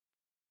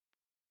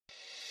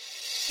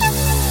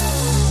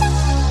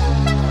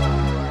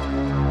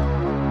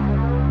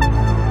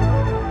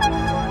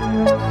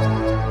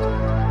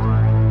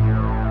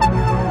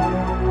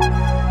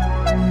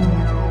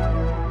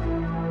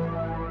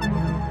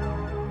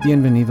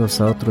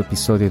Bienvenidos a otro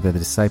episodio de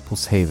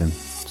Disciples Haven.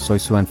 Soy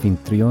su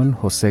anfitrión,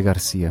 José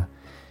García,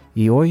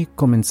 y hoy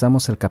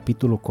comenzamos el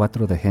capítulo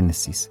 4 de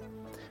Génesis.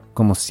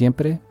 Como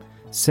siempre,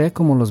 sé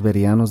como los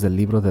bereanos del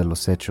libro de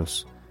los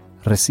Hechos.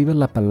 Recibe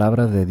la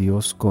palabra de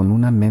Dios con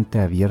una mente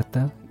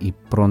abierta y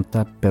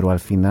pronta, pero al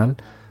final,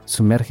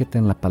 sumérgete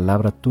en la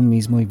palabra tú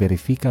mismo y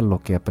verifica lo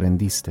que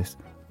aprendiste.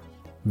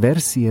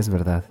 Ver si es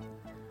verdad.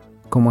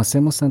 Como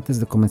hacemos antes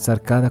de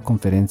comenzar cada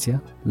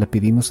conferencia, le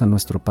pedimos a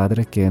nuestro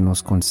Padre que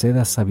nos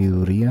conceda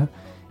sabiduría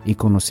y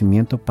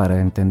conocimiento para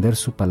entender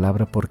su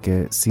palabra,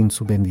 porque sin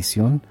su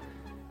bendición,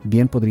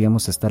 bien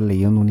podríamos estar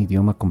leyendo un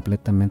idioma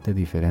completamente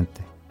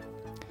diferente.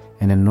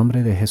 En el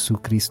nombre de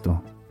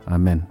Jesucristo,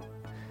 amén.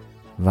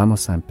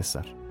 Vamos a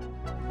empezar.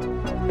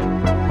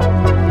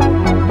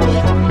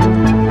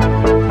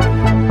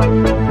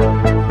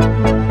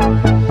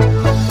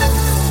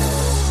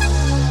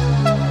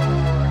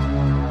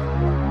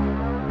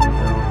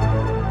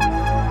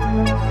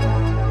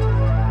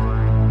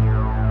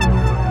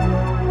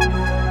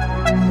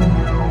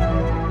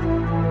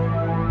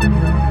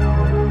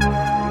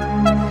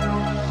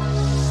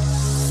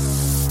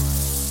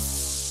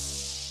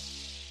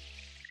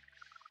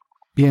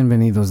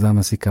 Bienvenidos,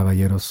 damas y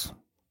caballeros.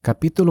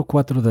 Capítulo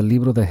 4 del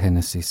libro de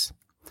Génesis.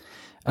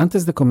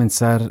 Antes de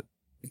comenzar,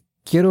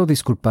 quiero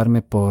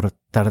disculparme por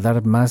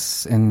tardar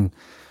más en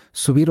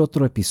subir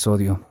otro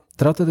episodio.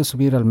 Trato de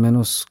subir al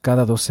menos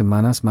cada 2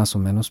 semanas más o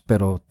menos,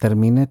 pero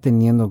terminé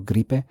teniendo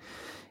gripe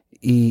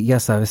y ya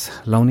sabes,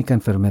 la única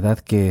enfermedad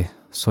que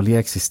solía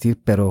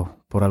existir,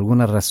 pero por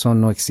alguna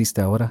razón no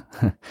existe ahora.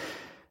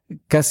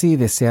 Casi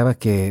deseaba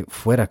que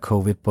fuera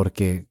COVID,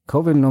 porque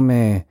COVID no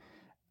me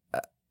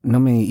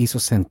hizo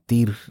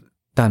sentir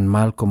tan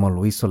mal como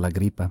lo hizo la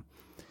gripa.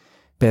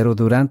 Pero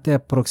durante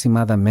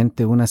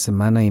aproximadamente 1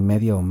 semana y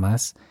media o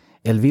más,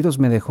 el virus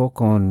me dejó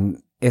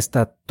con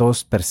esta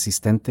tos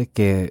persistente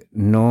que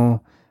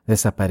no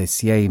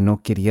desaparecía y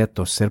no quería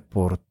toser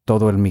por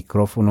todo el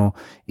micrófono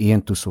y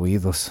en tus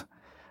oídos.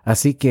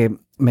 Así que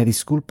me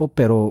disculpo,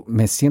 pero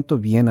me siento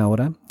bien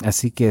ahora,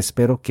 así que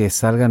espero que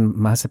salgan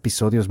más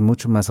episodios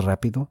mucho más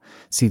rápido,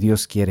 si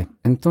Dios quiere.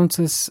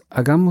 Entonces,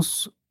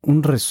 hagamos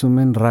un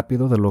resumen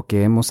rápido de lo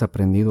que hemos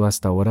aprendido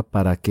hasta ahora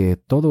para que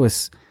todo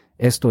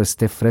esto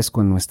esté fresco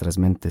en nuestras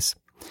mentes.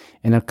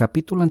 En el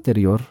capítulo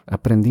anterior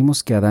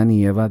aprendimos que Adán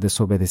y Eva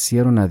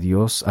desobedecieron a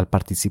Dios al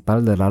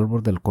participar del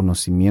árbol del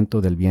conocimiento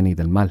del bien y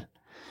del mal.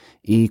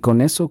 Y con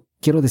eso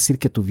quiero decir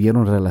que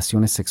tuvieron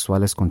relaciones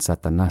sexuales con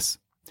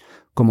Satanás.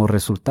 Como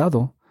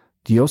resultado,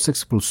 Dios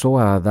expulsó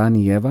a Adán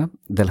y Eva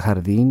del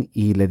jardín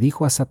y le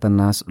dijo a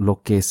Satanás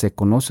lo que se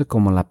conoce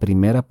como la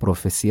primera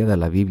profecía de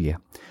la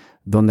Biblia,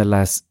 donde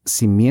la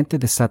simiente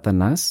de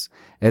Satanás,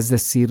 es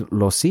decir,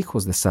 los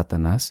hijos de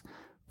Satanás,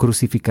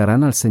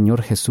 crucificarán al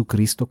Señor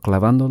Jesucristo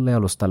clavándole a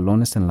los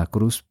talones en la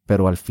cruz,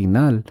 pero al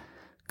final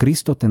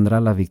Cristo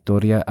tendrá la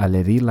victoria al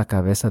herir la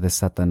cabeza de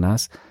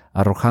Satanás,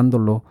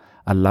 arrojándolo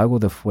al lago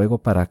de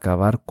fuego para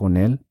acabar con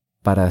él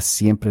para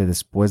siempre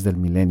después del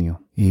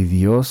milenio. Y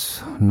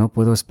Dios, no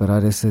puedo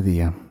esperar ese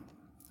día.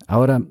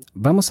 Ahora,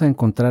 vamos a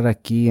encontrar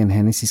aquí en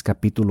Génesis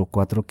capítulo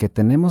 4 que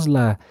tenemos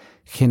la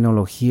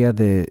genealogía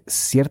de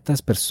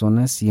ciertas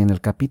personas y en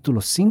el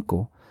capítulo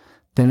 5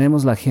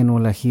 tenemos la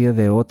genealogía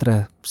de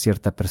otra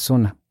cierta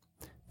persona.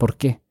 ¿Por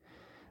qué?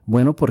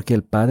 Bueno, porque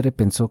el padre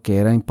pensó que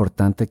era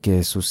importante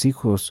que sus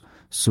hijos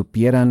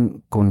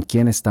supieran con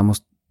quién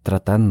estamos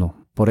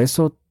tratando. Por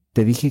eso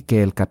te dije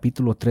que el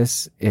capítulo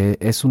 3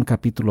 es un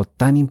capítulo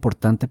tan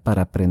importante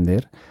para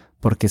aprender,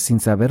 porque sin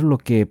saber lo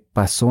que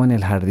pasó en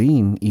el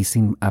jardín y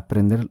sin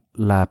aprender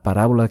la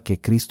parábola que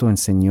Cristo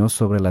enseñó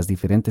sobre las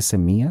diferentes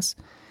semillas,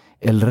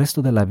 el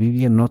resto de la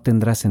Biblia no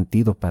tendrá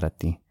sentido para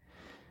ti.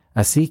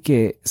 Así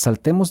que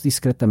saltemos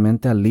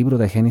discretamente al libro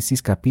de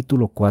Génesis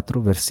capítulo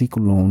 4,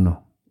 versículo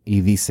 1,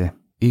 y dice: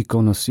 Y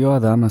conoció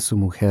Adán a su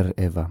mujer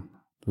Eva,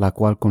 la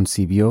cual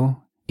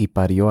concibió y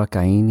parió a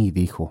Caín y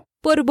dijo: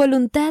 Por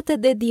voluntad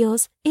de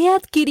Dios he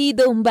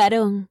adquirido un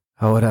varón.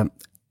 Ahora,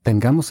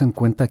 tengamos en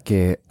cuenta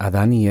que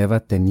Adán y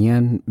Eva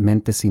tenían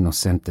mentes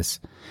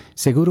inocentes.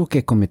 Seguro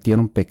que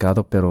cometieron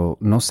pecado, pero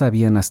no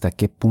sabían hasta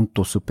qué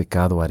punto su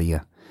pecado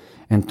haría.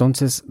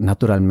 Entonces,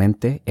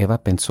 naturalmente,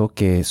 Eva pensó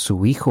que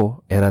su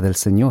hijo era del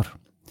Señor.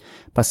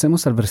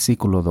 Pasemos al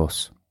versículo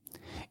 2.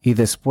 Y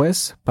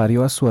después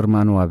parió a su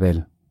hermano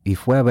Abel, y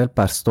fue Abel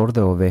pastor de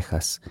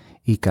ovejas,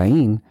 y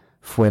Caín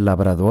fue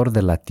labrador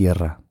de la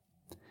tierra.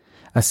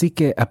 Así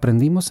que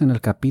aprendimos en el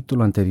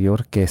capítulo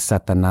anterior que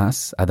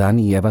Satanás, Adán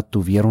y Eva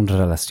tuvieron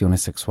relaciones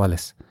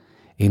sexuales.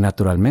 Y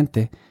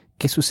naturalmente,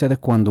 ¿qué sucede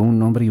cuando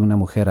un hombre y una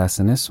mujer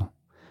hacen eso?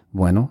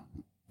 Bueno,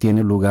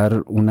 tiene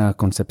lugar una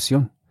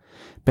concepción.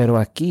 Pero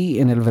aquí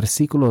en el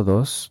versículo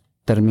 2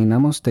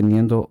 terminamos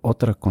teniendo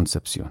otra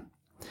concepción.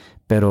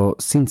 Pero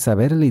sin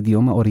saber el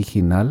idioma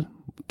original,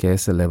 que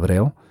es el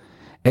hebreo,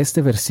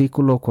 este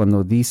versículo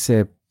cuando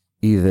dice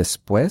y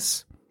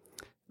después,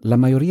 la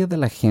mayoría de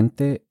la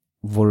gente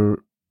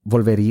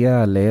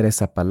volvería a leer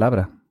esa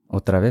palabra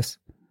otra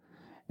vez.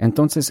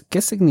 Entonces,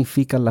 ¿qué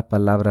significa la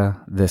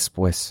palabra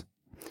después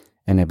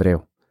en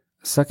hebreo?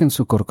 Saquen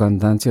su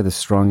concordancia de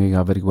Strong y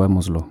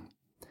averigüémoslo.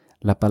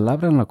 La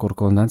palabra en la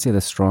concordancia de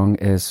Strong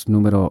es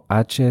número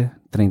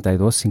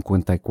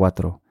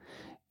H3254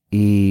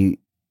 y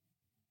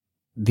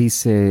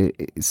dice,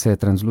 se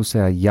transluce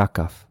a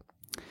Yakaf,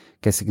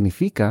 que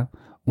significa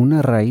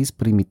una raíz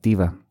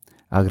primitiva,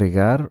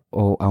 agregar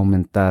o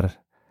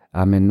aumentar,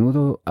 a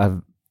menudo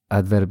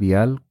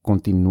adverbial,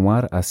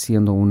 continuar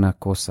haciendo una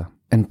cosa.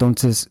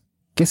 Entonces,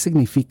 ¿qué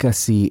significa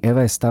si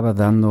Eva estaba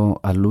dando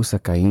a luz a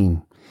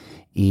Caín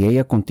y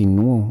ella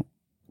continuó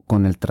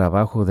con el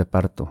trabajo de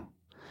parto?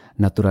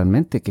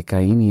 Naturalmente que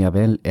Caín y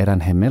Abel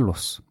eran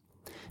gemelos,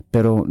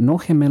 pero no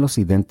gemelos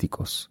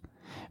idénticos.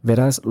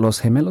 Verás, los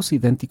gemelos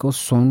idénticos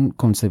son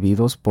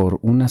concebidos por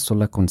una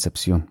sola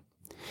concepción.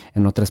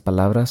 En otras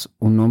palabras,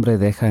 un hombre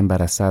deja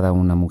embarazada a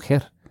una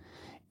mujer,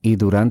 y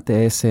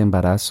durante ese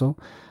embarazo,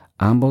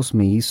 ambos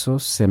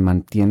mellizos se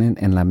mantienen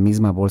en la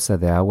misma bolsa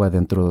de agua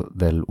dentro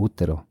del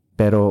útero.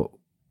 Pero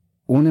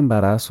un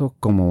embarazo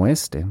como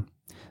este,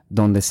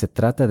 donde se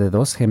trata de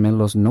dos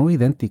gemelos no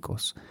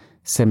idénticos,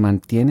 se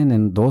mantienen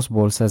en dos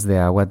bolsas de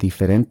agua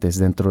diferentes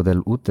dentro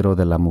del útero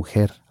de la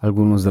mujer.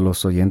 Algunos de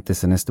los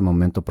oyentes en este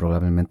momento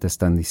probablemente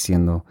están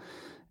diciendo,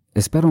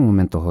 espera un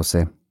momento,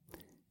 José,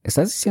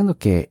 ¿estás diciendo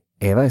que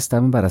Eva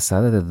estaba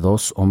embarazada de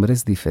dos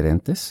hombres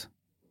diferentes?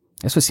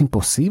 Eso es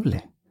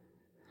imposible.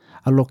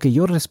 A lo que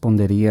yo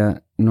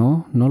respondería,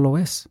 no, no lo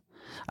es.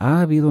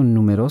 Ha habido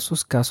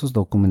numerosos casos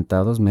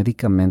documentados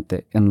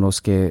médicamente en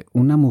los que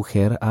una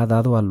mujer ha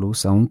dado a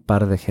luz a un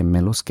par de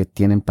gemelos que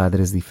tienen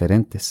padres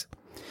diferentes.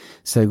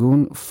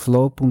 Según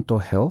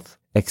Flow.health,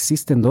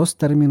 existen dos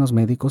términos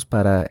médicos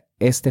para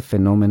este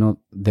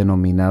fenómeno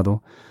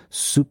denominado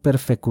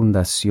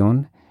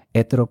superfecundación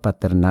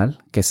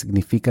heteropaternal, que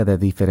significa de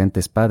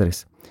diferentes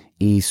padres,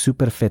 y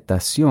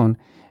superfetación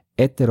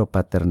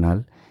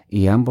heteropaternal,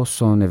 y ambos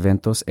son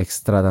eventos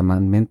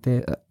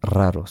extremadamente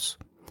raros.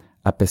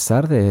 A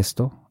pesar de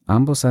esto,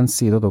 ambos han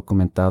sido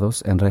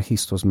documentados en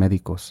registros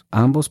médicos.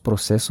 Ambos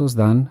procesos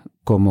dan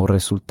como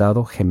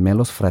resultado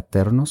gemelos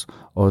fraternos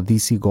o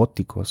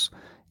disigóticos,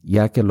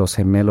 ya que los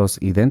gemelos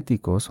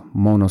idénticos,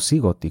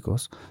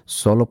 monocigóticos,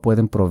 solo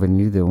pueden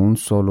provenir de un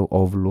solo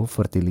óvulo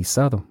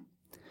fertilizado.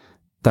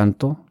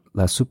 Tanto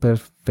la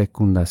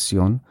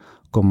superfecundación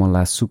como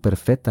la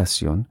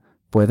superfetación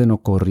pueden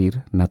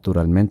ocurrir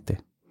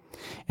naturalmente.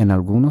 En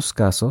algunos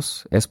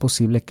casos es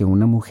posible que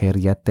una mujer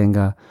ya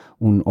tenga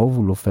un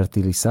óvulo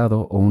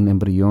fertilizado o un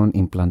embrión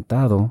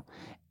implantado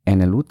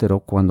en el útero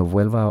cuando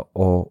vuelva a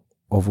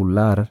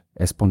ovular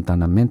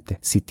espontáneamente.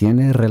 Si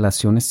tiene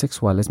relaciones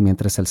sexuales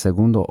mientras el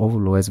segundo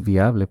óvulo es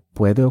viable,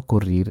 puede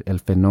ocurrir el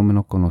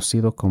fenómeno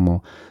conocido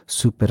como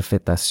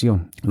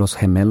superfetación. Los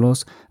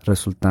gemelos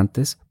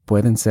resultantes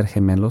pueden ser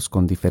gemelos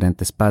con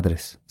diferentes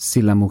padres.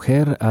 Si la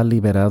mujer ha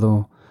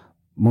liberado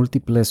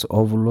múltiples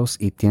óvulos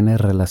y tiene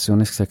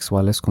relaciones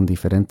sexuales con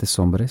diferentes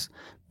hombres,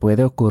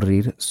 puede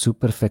ocurrir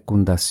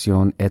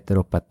superfecundación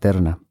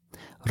heteropaterna.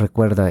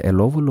 Recuerda, el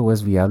óvulo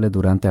es viable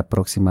durante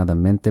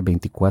aproximadamente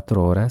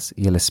 24 horas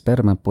y el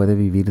esperma puede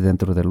vivir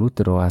dentro del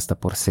útero hasta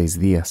por 6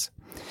 días.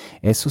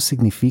 Eso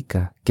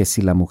significa que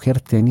si la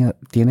mujer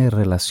tiene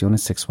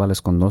relaciones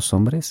sexuales con dos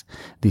hombres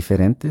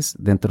diferentes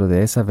dentro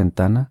de esa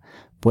ventana,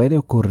 puede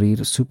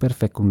ocurrir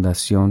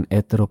superfecundación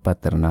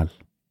heteropaternal.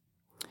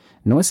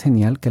 ¿No es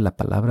genial que la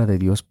palabra de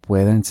Dios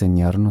pueda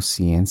enseñarnos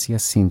ciencia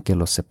sin que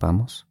lo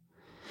sepamos?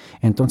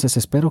 Entonces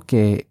espero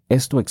que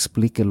esto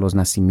explique los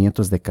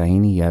nacimientos de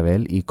Caín y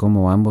Abel y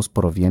cómo ambos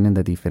provienen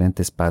de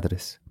diferentes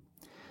padres.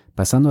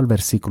 Pasando al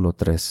versículo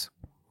 3.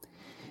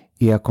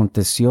 Y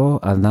aconteció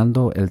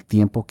andando el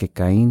tiempo que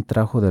Caín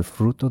trajo del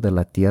fruto de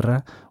la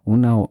tierra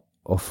una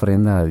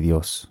ofrenda a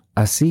Dios.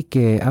 Así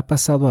que ha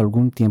pasado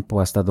algún tiempo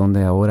hasta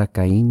donde ahora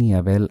Caín y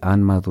Abel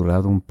han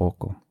madurado un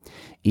poco.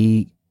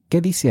 ¿Y qué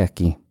dice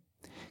aquí?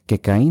 Que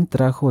Caín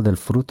trajo del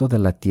fruto de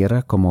la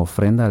tierra como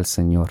ofrenda al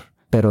Señor,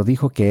 pero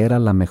dijo que era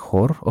la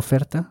mejor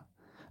oferta.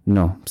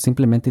 No,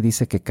 simplemente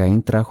dice que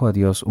Caín trajo a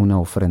Dios una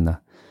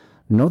ofrenda,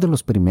 no de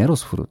los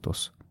primeros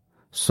frutos,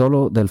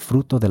 solo del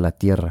fruto de la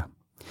tierra.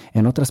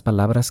 En otras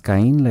palabras,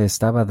 Caín le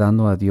estaba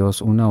dando a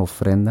Dios una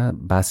ofrenda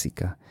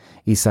básica,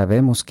 y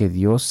sabemos que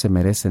Dios se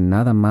merece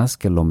nada más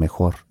que lo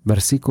mejor.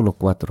 Versículo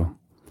 4.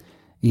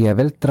 Y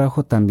Abel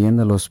trajo también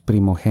de los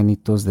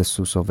primogénitos de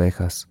sus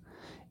ovejas,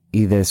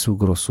 y de su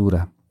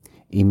grosura,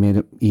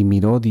 y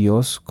miró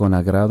Dios con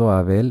agrado a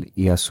Abel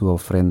y a su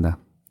ofrenda.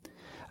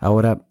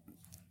 Ahora,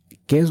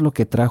 ¿qué es lo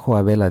que trajo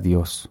Abel a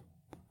Dios?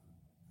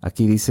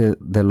 Aquí dice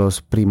de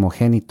los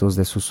primogénitos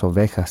de sus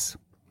ovejas.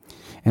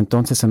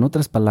 Entonces, en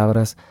otras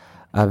palabras,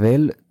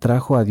 Abel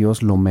trajo a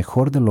Dios lo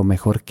mejor de lo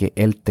mejor que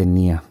él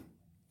tenía.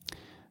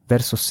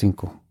 Verso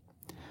 5.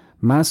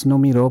 Mas no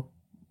miró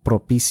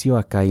propicio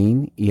a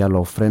Caín y a la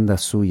ofrenda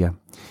suya,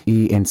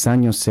 y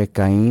ensañóse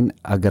Caín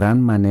a gran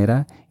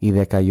manera y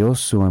decayó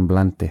su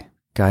semblante.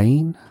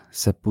 Caín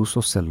se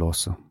puso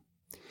celoso.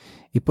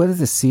 Y puedes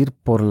decir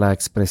por la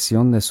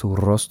expresión de su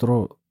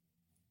rostro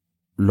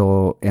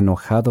lo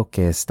enojado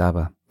que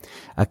estaba.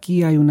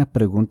 Aquí hay una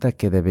pregunta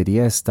que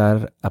debería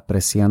estar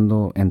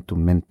apreciando en tu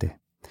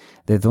mente.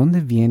 ¿De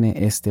dónde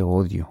viene este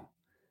odio?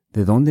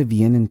 ¿De dónde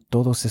vienen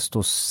todos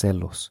estos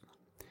celos?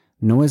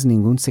 No es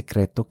ningún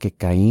secreto que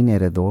Caín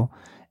heredó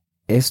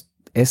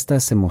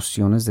estas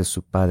emociones de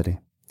su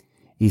padre.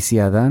 Y si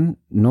Adán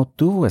no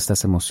tuvo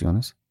estas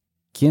emociones,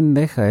 ¿quién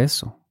deja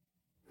eso?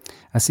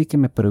 Así que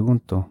me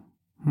pregunto,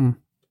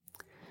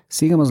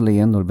 sigamos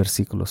leyendo el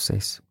versículo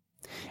 6.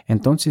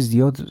 Entonces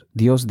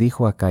Dios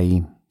dijo a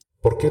Caín: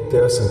 ¿Por qué te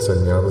has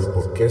ensañado y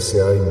por qué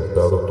se ha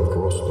inmutado tu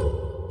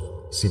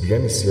rostro? Si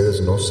bien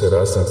hicieres, ¿no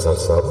serás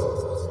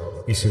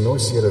ensalzado? Y si no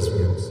hicieres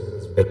bien,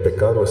 el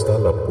pecado está a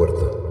la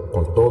puerta.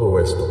 Con todo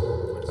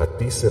esto, a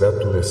ti será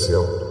tu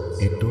deseo,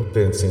 y tú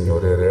te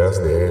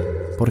enseñorearás de él.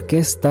 ¿Por qué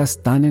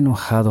estás tan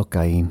enojado,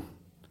 Caín?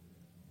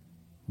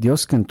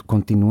 Dios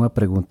continúa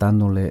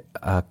preguntándole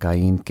a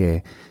Caín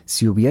que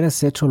si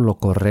hubieras hecho lo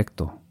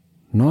correcto,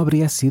 ¿no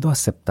habrías sido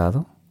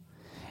aceptado?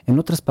 En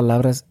otras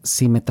palabras,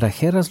 si me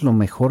trajeras lo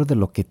mejor de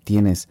lo que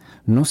tienes,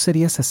 ¿no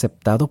serías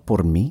aceptado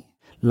por mí?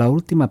 La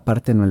última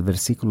parte en el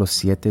versículo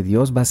 7,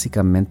 Dios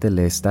básicamente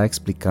le está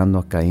explicando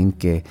a Caín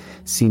que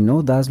si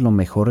no das lo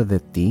mejor de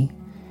ti,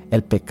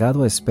 el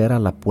pecado espera a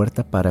la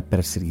puerta para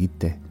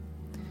perseguirte.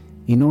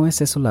 ¿Y no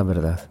es eso la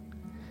verdad?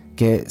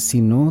 Que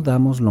si no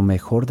damos lo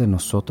mejor de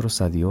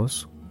nosotros a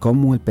Dios,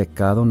 ¿cómo el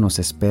pecado nos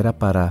espera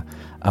para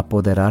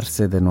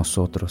apoderarse de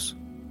nosotros?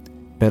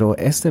 Pero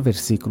este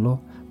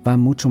versículo va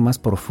mucho más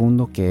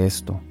profundo que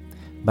esto.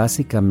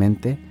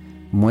 Básicamente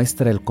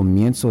muestra el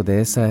comienzo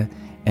de esa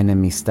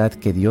enemistad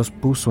que Dios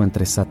puso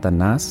entre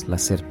Satanás, la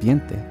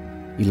serpiente,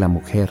 y la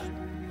mujer.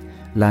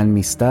 La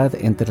enemistad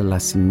entre la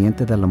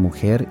simiente de la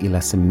mujer y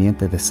la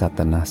simiente de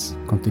Satanás.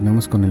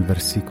 Continuamos con el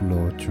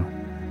versículo 8.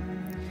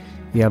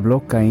 Y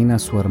habló Caín a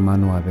su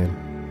hermano Abel.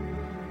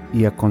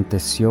 Y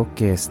aconteció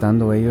que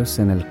estando ellos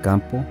en el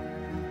campo,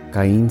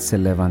 Caín se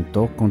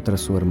levantó contra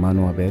su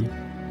hermano Abel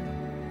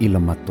y lo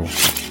mató.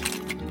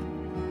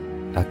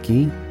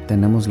 Aquí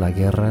tenemos la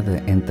guerra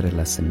entre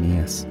las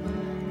semillas,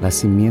 la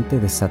simiente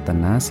de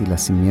Satanás y la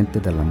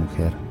simiente de la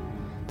mujer.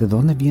 ¿De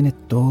dónde viene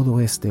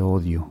todo este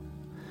odio?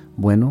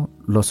 Bueno,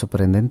 lo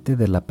sorprendente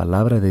de la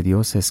palabra de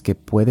Dios es que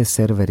puede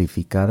ser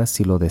verificada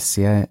si lo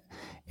desea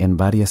en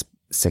varias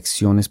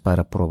secciones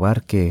para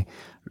probar que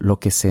lo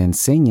que se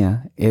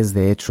enseña es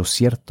de hecho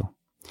cierto.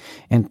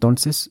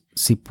 Entonces,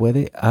 si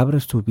puede, abre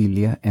su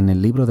Biblia en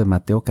el libro de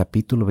Mateo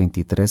capítulo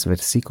 23,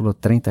 versículo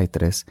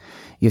 33,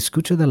 y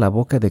escuche de la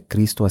boca de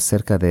Cristo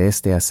acerca de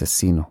este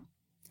asesino.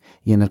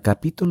 Y en el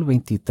capítulo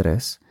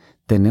 23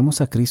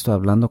 tenemos a Cristo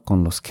hablando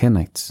con los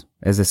Kenites,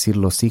 es decir,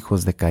 los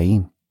hijos de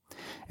Caín.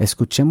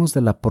 Escuchemos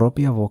de la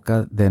propia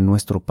boca de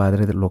nuestro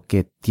Padre lo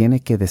que tiene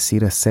que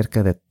decir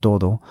acerca de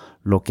todo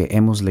lo que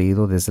hemos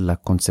leído desde la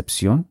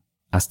concepción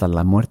hasta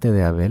la muerte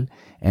de Abel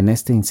en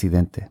este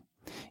incidente.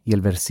 Y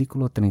el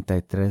versículo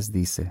 33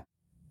 dice: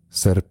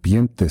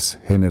 Serpientes,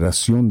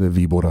 generación de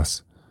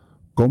víboras,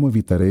 ¿cómo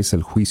evitaréis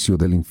el juicio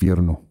del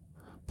infierno?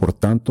 Por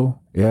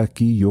tanto, he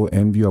aquí yo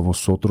envío a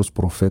vosotros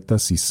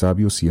profetas y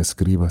sabios y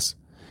escribas,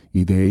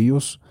 y de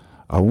ellos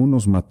a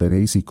unos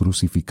mataréis y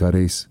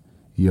crucificaréis,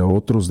 y a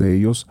otros de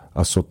ellos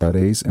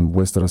azotaréis en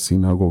vuestras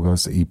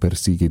sinagogas y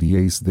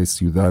perseguiréis de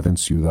ciudad en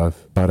ciudad,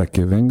 para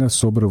que venga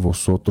sobre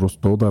vosotros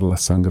toda la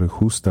sangre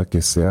justa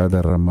que se ha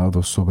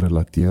derramado sobre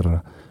la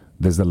tierra,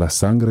 desde la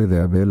sangre de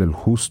Abel el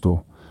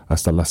justo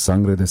hasta la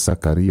sangre de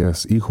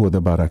Zacarías, hijo de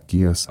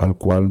Baraquías, al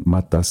cual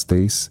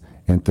matasteis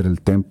entre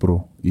el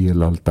templo y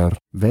el altar.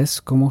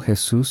 ¿Ves cómo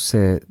Jesús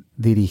se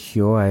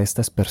dirigió a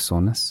estas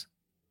personas?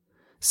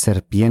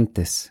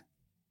 Serpientes.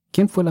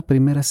 ¿Quién fue la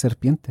primera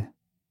serpiente?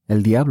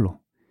 El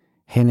diablo.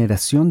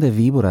 Generación de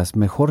víboras,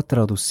 mejor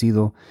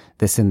traducido,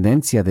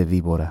 descendencia de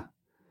víbora.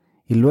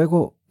 Y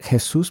luego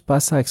Jesús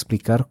pasa a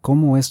explicar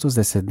cómo estos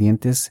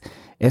descendientes,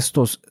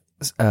 estos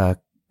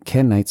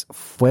Kenites,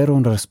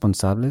 fueron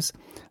responsables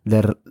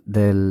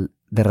del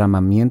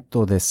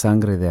derramamiento de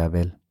sangre de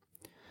Abel.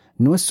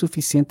 No es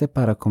suficiente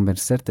para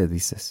convencerte,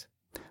 dices.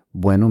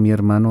 Bueno, mi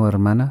hermano o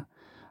hermana,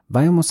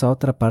 vayamos a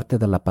otra parte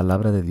de la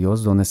palabra de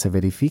Dios donde se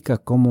verifica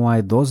cómo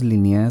hay dos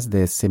líneas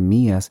de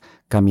semillas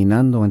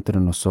caminando entre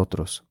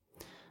nosotros.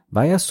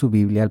 Vaya a su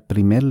Biblia al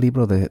primer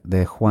libro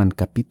de Juan,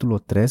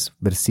 capítulo 3,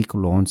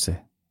 versículo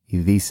 11, y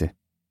dice: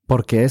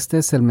 Porque este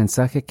es el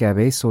mensaje que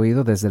habéis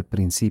oído desde el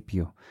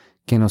principio,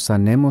 que nos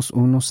amemos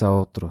unos a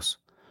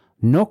otros,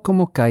 no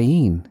como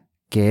Caín,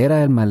 que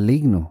era el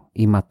maligno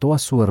y mató a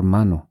su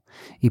hermano,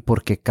 y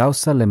por qué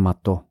causa le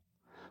mató,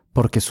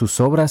 porque sus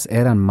obras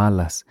eran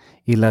malas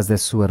y las de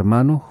su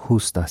hermano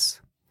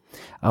justas.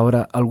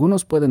 Ahora,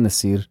 algunos pueden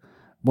decir: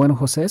 bueno,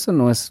 José, eso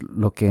no es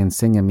lo que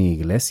enseña mi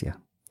iglesia.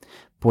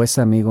 Pues,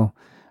 amigo,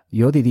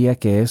 yo diría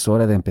que es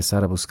hora de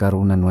empezar a buscar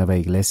una nueva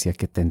iglesia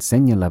que te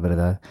enseñe la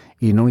verdad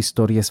y no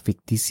historias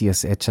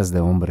ficticias hechas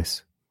de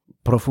hombres.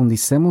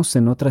 Profundicemos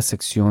en otra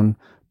sección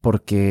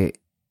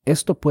porque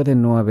esto puede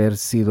no haber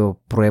sido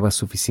prueba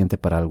suficiente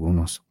para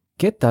algunos.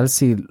 ¿Qué tal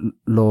si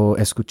lo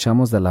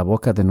escuchamos de la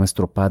boca de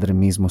nuestro Padre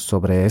mismo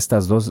sobre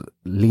estas dos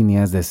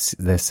líneas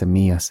de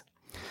semillas?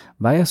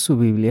 Vaya a su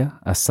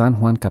Biblia a San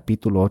Juan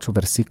capítulo 8,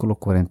 versículo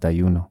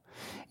 41.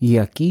 Y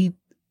aquí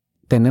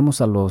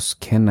tenemos a los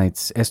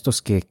Kenites,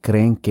 estos que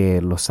creen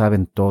que lo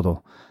saben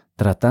todo,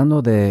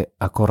 tratando de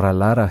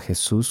acorralar a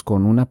Jesús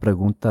con una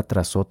pregunta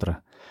tras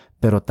otra,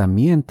 pero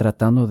también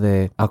tratando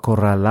de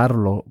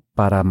acorralarlo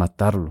para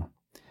matarlo.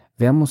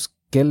 Veamos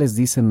qué les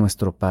dice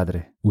nuestro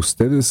Padre.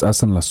 Ustedes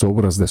hacen las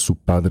obras de su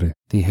padre.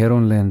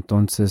 Dijéronle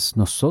entonces,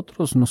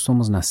 nosotros no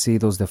somos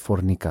nacidos de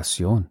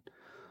fornicación.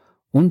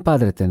 Un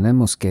Padre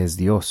tenemos que es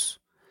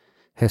Dios.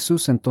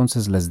 Jesús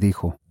entonces les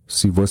dijo,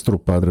 Si vuestro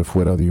Padre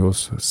fuera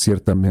Dios,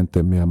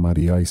 ciertamente me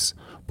amaríais,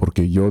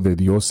 porque yo de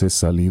Dios he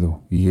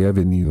salido y he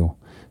venido,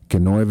 que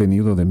no he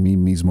venido de mí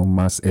mismo,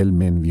 mas Él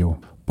me envió.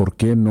 ¿Por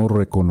qué no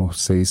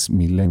reconocéis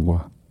mi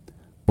lengua?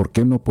 ¿Por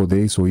qué no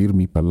podéis oír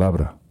mi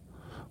palabra?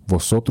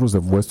 Vosotros de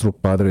vuestro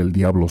padre el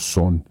diablo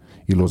son,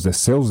 y los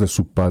deseos de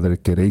su padre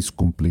queréis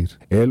cumplir.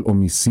 Él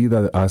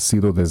homicida ha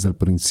sido desde el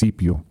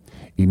principio,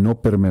 y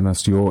no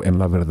permaneció en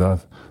la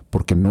verdad,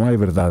 porque no hay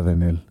verdad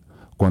en él.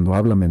 Cuando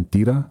habla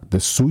mentira, de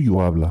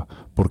suyo habla,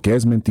 porque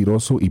es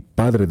mentiroso y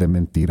padre de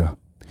mentira.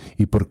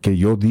 Y porque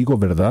yo digo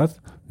verdad,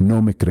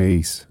 no me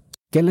creéis.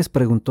 ¿Qué les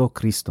preguntó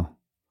Cristo?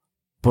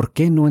 ¿Por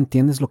qué no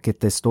entiendes lo que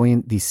te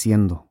estoy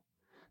diciendo?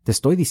 Te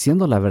estoy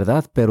diciendo la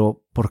verdad,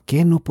 pero ¿por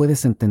qué no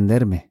puedes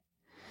entenderme?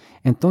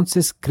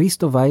 Entonces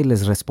Cristo va y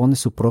les responde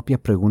su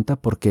propia pregunta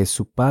porque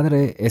su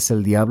padre es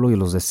el diablo y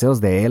los deseos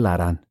de él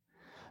harán.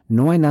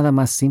 No hay nada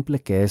más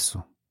simple que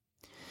eso.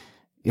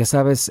 Ya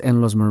sabes,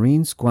 en los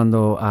Marines,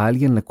 cuando a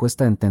alguien le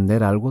cuesta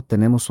entender algo,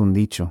 tenemos un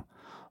dicho: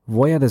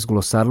 voy a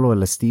desglosarlo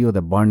el estilo de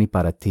Barney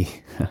para ti.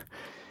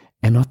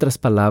 En otras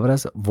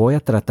palabras, voy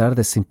a tratar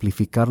de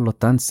simplificarlo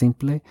tan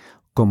simple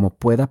como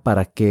pueda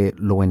para que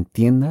lo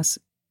entiendas,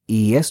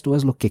 y esto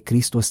es lo que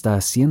Cristo está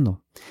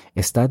haciendo.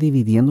 Está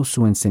dividiendo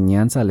su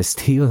enseñanza al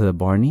estilo de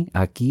Barney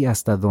aquí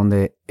hasta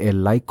donde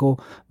el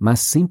laico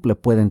más simple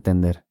puede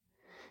entender.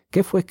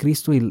 ¿Qué fue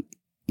Cristo y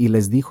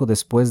les dijo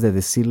después de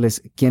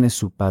decirles quién es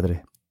su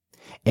Padre?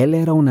 Él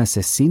era un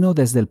asesino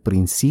desde el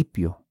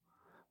principio.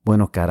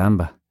 Bueno,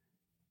 caramba,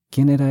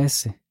 ¿quién era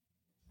ese?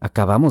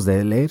 ¿Acabamos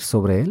de leer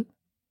sobre él?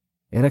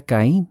 Era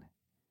Caín.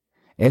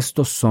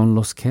 Estos son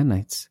los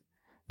Kenites,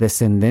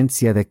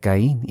 descendencia de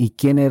Caín. ¿Y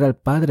quién era el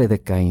padre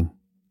de Caín?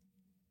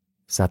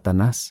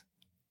 Satanás.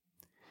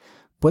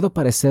 Puedo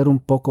parecer un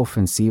poco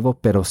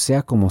ofensivo, pero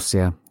sea como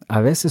sea,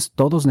 a veces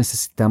todos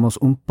necesitamos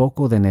un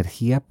poco de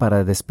energía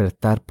para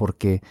despertar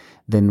porque,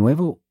 de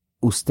nuevo,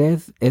 usted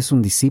es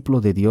un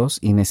discípulo de Dios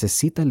y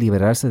necesita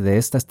liberarse de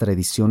estas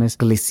tradiciones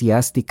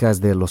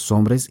eclesiásticas de los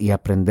hombres y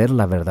aprender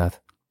la verdad.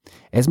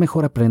 Es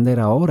mejor aprender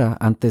ahora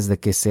antes de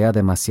que sea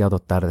demasiado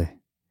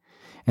tarde.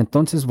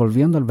 Entonces,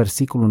 volviendo al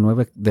versículo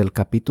 9 del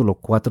capítulo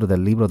 4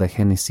 del libro de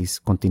Génesis,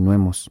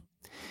 continuemos.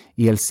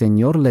 Y el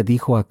Señor le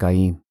dijo a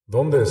Caín,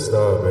 ¿Dónde está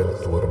Abel,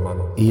 tu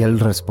hermano? y él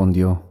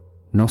respondió,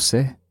 no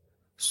sé,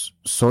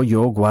 ¿soy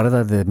yo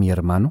guarda de mi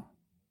hermano?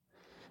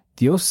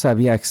 Dios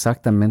sabía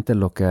exactamente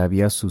lo que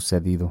había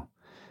sucedido,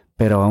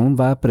 pero aún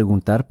va a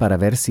preguntar para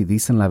ver si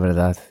dicen la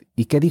verdad.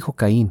 ¿Y qué dijo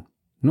Caín?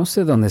 No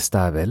sé dónde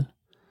está Abel.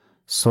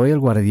 ¿Soy el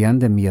guardián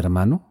de mi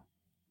hermano?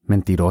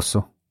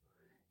 Mentiroso.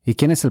 ¿Y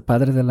quién es el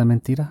padre de la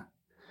mentira?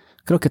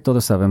 Creo que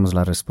todos sabemos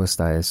la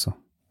respuesta a eso.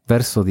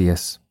 Verso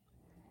 10.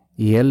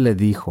 Y él le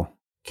dijo,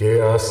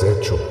 ¿Qué has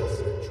hecho?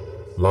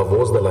 La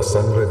voz de la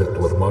sangre de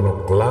tu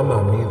hermano clama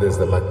a mí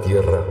desde la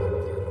tierra.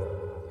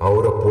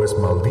 Ahora pues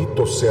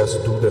maldito seas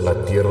tú de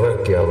la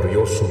tierra que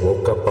abrió su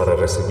boca para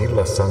recibir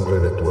la sangre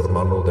de tu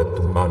hermano de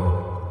tu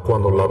mano.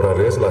 Cuando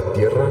labrares la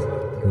tierra,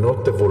 no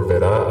te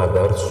volverá a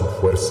dar su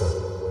fuerza.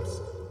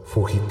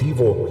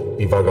 Fugitivo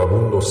y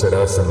vagabundo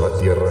serás en la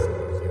tierra.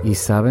 y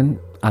saben,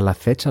 a la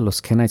fecha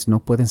los Kenites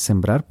no pueden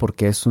sembrar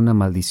porque es una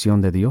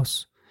maldición de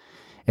Dios.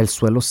 El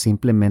suelo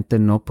simplemente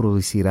no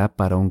producirá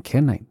para un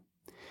Kenite.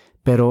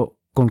 Pero,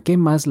 ¿con qué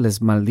más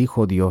les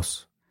maldijo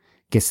Dios?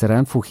 Que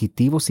serán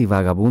fugitivos y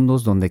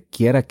vagabundos donde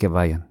quiera que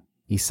vayan.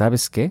 ¿Y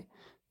sabes qué?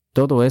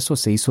 Todo eso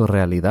se hizo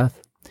realidad.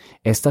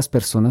 Estas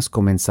personas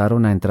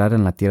comenzaron a entrar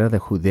en la tierra de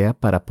Judea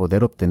para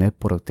poder obtener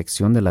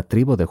protección de la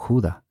tribu de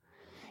Judá.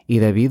 Y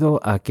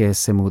debido a que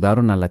se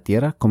mudaron a la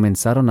tierra,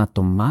 comenzaron a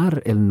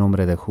tomar el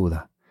nombre de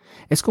Judá.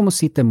 Es como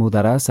si te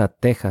mudaras a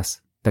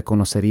Texas, te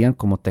conocerían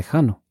como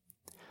tejano.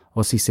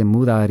 O si se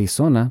muda a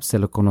Arizona, se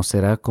lo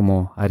conocerá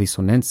como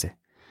arizonense.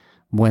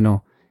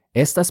 Bueno,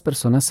 estas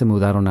personas se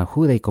mudaron a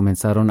Judá y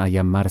comenzaron a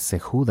llamarse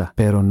Judá,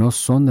 pero no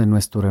son de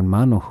nuestro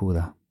hermano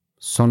Judá.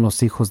 Son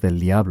los hijos del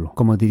diablo,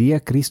 como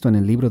diría Cristo en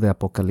el libro de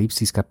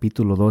Apocalipsis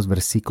capítulo 2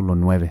 versículo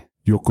 9.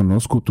 Yo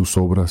conozco tus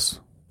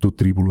obras, tu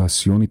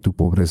tribulación y tu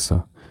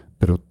pobreza,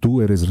 pero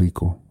tú eres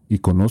rico, y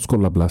conozco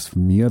la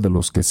blasfemia de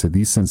los que se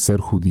dicen ser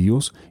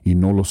judíos y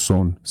no lo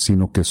son,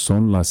 sino que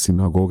son la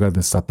sinagoga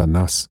de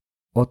Satanás.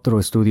 Otro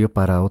estudio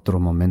para otro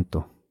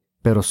momento,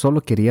 pero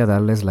solo quería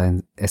darles la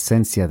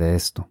esencia de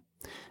esto.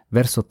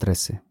 Verso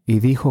 13. Y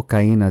dijo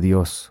Caín a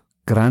Dios,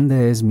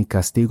 grande es mi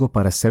castigo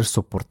para ser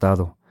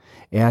soportado.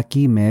 He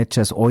aquí me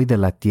echas hoy de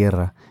la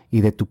tierra,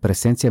 y de tu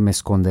presencia me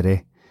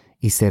esconderé,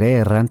 y seré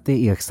errante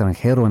y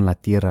extranjero en la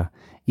tierra,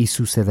 y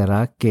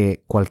sucederá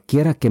que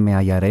cualquiera que me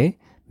hallaré,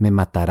 me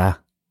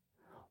matará.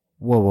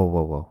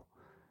 Wow.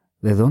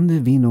 ¿de dónde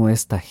vino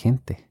esta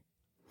gente?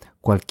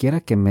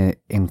 Cualquiera que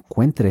me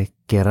encuentre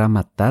querrá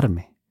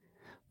matarme,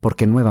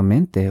 porque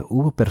nuevamente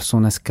hubo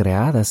personas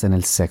creadas en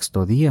el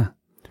sexto día.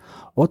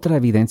 Otra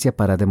evidencia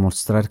para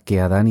demostrar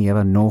que Adán y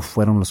Eva no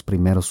fueron los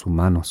primeros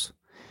humanos.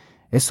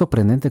 Es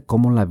sorprendente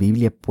cómo la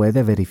Biblia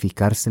puede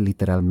verificarse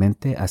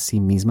literalmente a sí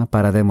misma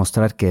para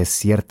demostrar que es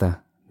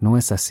cierta. ¿No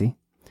es así?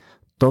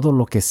 Todo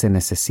lo que se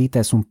necesita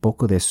es un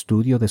poco de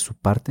estudio de su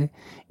parte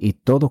y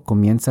todo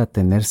comienza a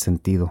tener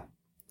sentido.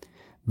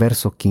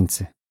 Verso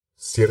 15.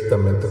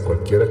 Ciertamente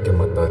cualquiera que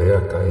matare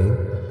a Caín,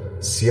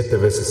 7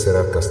 veces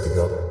será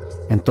castigado.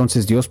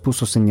 Entonces Dios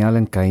puso señal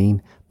en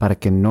Caín para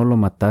que no lo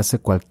matase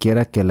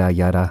cualquiera que le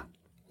hallara.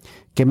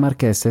 ¿Qué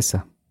marca es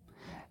esa?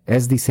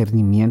 Es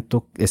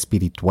discernimiento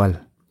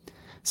espiritual.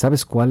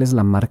 ¿Sabes cuál es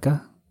la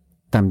marca?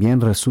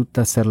 También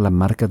resulta ser la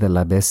marca de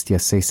la bestia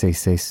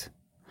 666.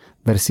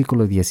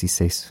 Versículo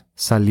 16.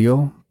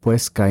 Salió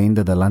pues Caín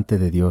de delante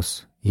de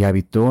Dios y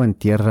habitó en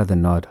tierra de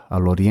Nod,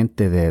 al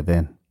oriente de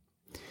Edén.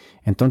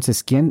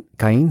 Entonces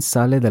Caín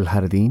sale del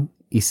jardín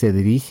y se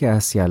dirige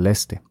hacia el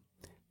este.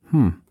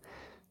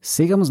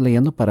 Sigamos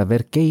leyendo para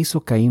ver qué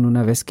hizo Caín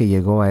una vez que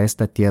llegó a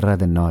esta tierra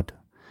de Nod.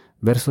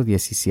 Verso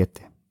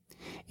 17.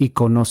 Y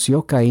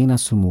conoció Caín a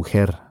su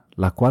mujer,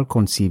 la cual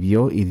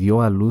concibió y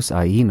dio a luz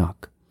a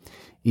Enoc,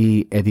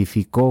 y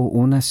edificó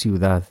una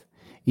ciudad,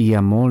 y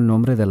llamó el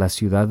nombre de la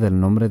ciudad del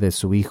nombre de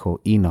su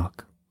hijo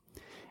Enoc.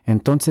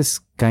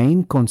 Entonces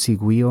Caín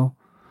consiguió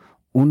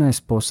una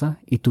esposa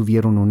y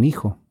tuvieron un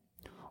hijo.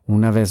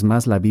 Una vez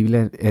más, la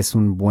Biblia es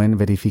un buen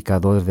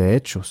verificador de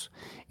hechos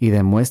y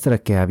demuestra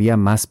que había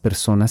más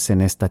personas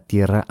en esta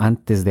tierra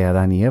antes de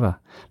Adán y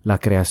Eva, la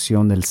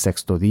creación del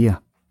sexto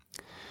día.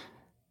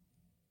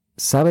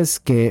 ¿Sabes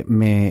que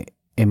me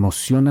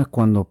emociona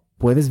cuando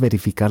puedes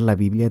verificar la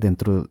Biblia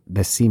dentro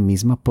de sí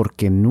misma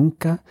porque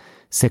nunca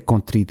se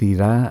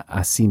contradirá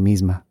a sí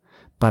misma?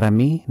 Para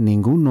mí,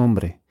 ningún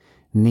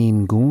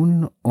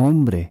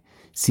hombre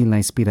sin la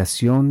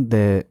inspiración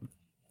de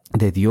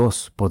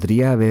Dios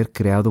podría haber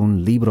creado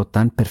un libro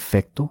tan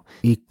perfecto,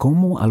 y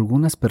cómo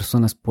algunas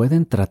personas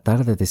pueden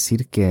tratar de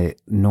decir que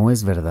no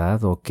es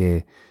verdad o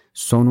que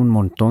son un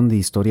montón de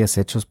historias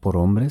hechas por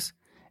hombres,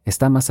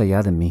 está más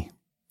allá de mí.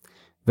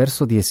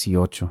 Verso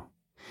 18.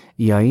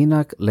 Y a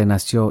Enoc le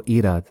nació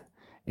Irad,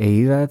 e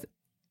Irad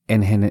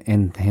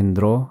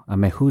engendró a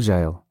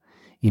Mehujael,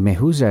 y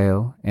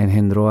Mehujael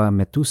engendró a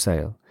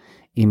Metusael,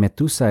 y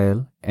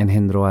Metusael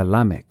engendró a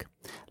Lamec.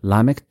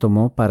 Lamec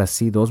tomó para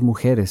sí 2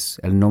 mujeres,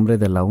 el nombre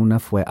de la una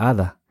fue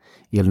Ada,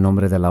 y el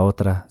nombre de la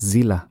otra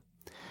Zila.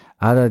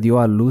 Ada dio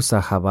a luz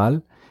a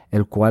Jabal,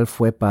 el cual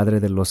fue padre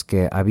de los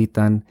que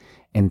habitan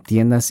en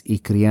tiendas y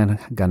crían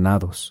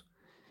ganados.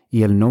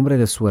 Y el nombre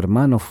de su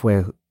hermano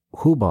fue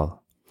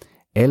Jubal,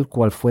 el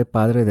cual fue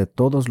padre de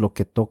todos los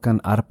que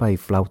tocan arpa y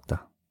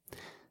flauta.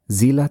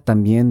 Zila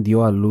también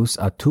dio a luz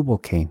a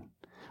Tubal-Cain,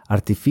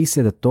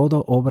 artífice de toda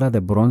obra de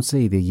bronce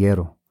y de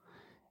hierro.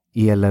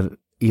 Y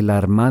la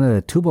hermana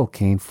de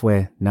Tubal-Cain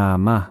fue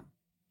Naamá.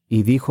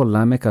 Y dijo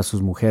Lamec a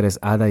sus mujeres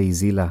Ada y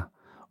Zila: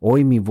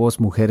 Oí mi voz,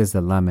 mujeres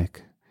de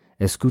Lamec,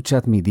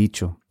 escuchad mi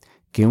dicho,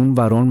 que un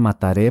varón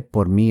mataré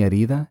por mi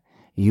herida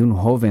y un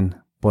joven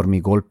por mi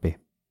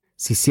golpe.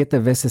 Si 7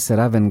 veces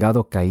será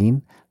vengado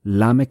Caín,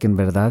 Lamec en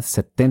verdad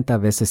 70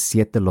 veces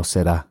 7 lo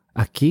será.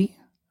 Aquí,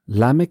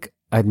 Lamec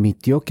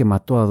admitió que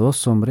mató a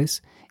 2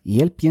 hombres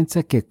y él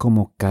piensa que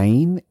como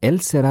Caín,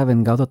 él será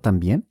vengado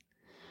también.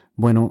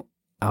 Bueno,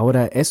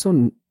 ahora eso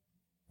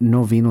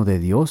no vino de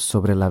Dios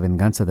sobre la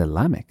venganza de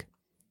Lamec.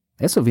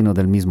 Eso vino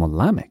del mismo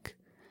Lamec,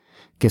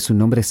 que su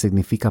nombre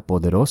significa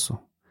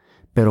poderoso.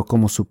 Pero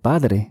como su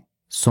padre,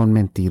 son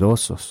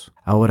mentirosos.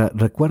 Ahora,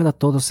 recuerda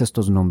todos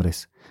estos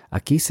nombres.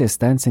 Aquí se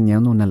está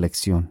enseñando una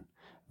lección.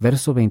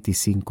 Verso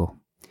 25.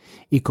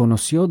 Y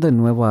conoció de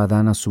nuevo a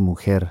Adán a su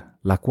mujer,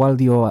 la cual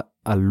dio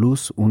a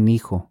luz un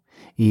hijo,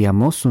 y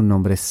llamó su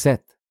nombre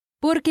Set.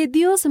 Porque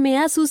Dios me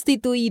ha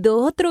sustituido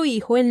otro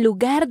hijo en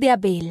lugar de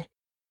Abel,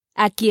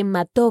 a quien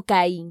mató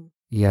Caín.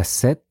 Y a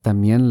Set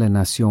también le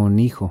nació un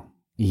hijo,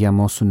 y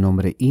llamó su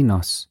nombre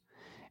Enos.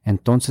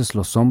 Entonces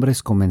los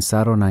hombres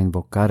comenzaron a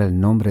invocar el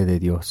nombre de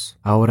Dios.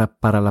 Ahora,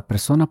 para la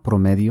persona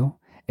promedio,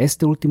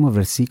 este último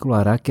versículo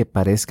hará que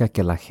parezca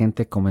que la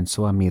gente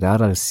comenzó a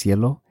mirar al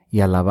cielo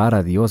y alabar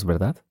a Dios,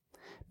 ¿verdad?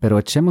 Pero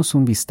echemos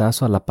un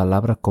vistazo a la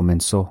palabra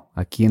comenzó,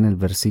 aquí en el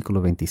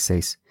versículo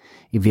 26,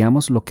 y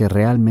veamos lo que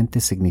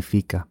realmente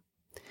significa.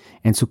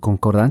 En su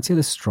concordancia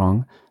de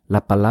Strong,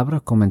 la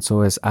palabra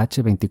comenzó es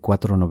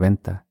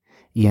H2490,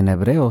 y en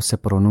hebreo se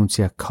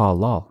pronuncia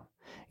kalal,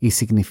 y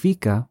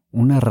significa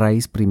una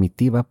raíz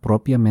primitiva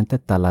propiamente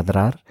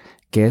taladrar,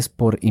 que es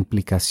por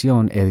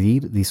implicación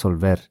herir,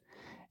 disolver.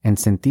 En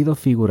sentido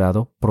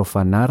figurado,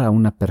 profanar a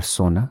una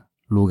persona,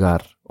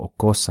 lugar o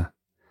cosa.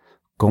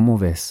 ¿Cómo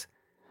ves?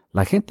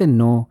 La gente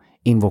no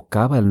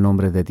invocaba el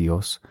nombre de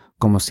Dios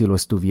como si lo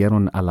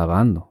estuvieran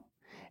alabando.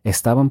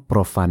 Estaban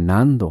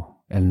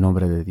profanando el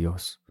nombre de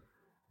Dios.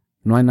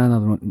 No hay nada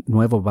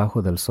nuevo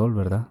bajo del sol,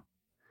 ¿verdad?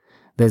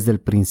 Desde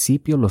el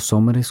principio los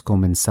hombres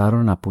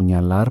comenzaron a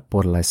apuñalar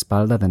por la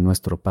espalda de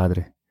nuestro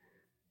Padre.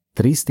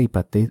 Triste y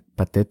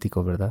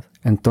patético, ¿verdad?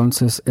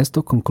 Entonces,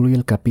 esto concluye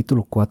el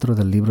capítulo 4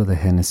 del libro de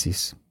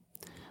Génesis.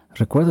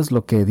 ¿Recuerdas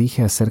lo que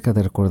dije acerca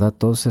de recordar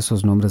todos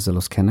esos nombres de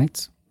los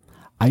Kenites?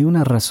 Hay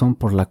una razón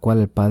por la cual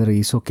el Padre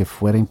hizo que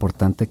fuera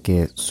importante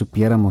que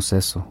supiéramos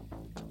eso.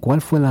 ¿Cuál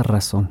fue la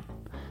razón?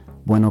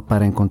 Bueno,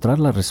 para encontrar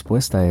la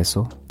respuesta a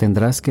eso,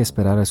 tendrás que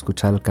esperar a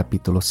escuchar el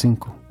capítulo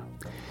 5.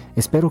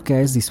 Espero que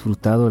hayas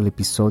disfrutado el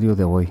episodio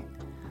de hoy.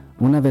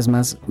 Una vez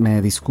más, me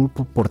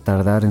disculpo por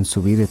tardar en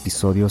subir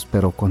episodios,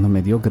 pero cuando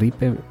me dio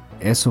gripe,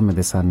 eso me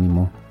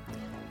desanimó.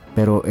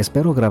 Pero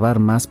espero grabar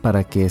más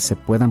para que se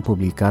puedan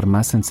publicar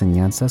más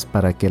enseñanzas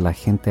para que la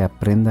gente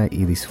aprenda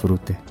y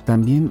disfrute.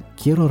 También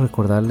quiero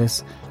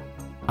recordarles,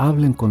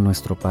 hablen con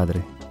nuestro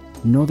Padre.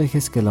 No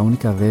dejes que la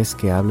única vez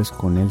que hables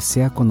con Él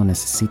sea cuando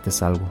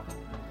necesites algo.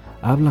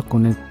 Habla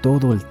con Él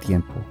todo el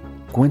tiempo.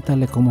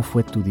 Cuéntale cómo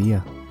fue tu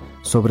día,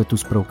 sobre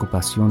tus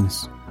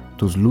preocupaciones,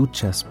 tus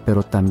luchas,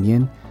 pero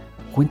también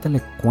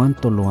cuéntale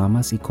cuánto lo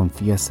amas y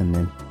confías en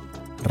Él.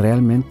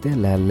 Realmente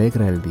le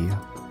alegra el día.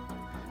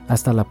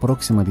 Hasta la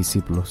próxima,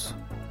 discípulos.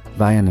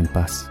 Vayan en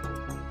paz.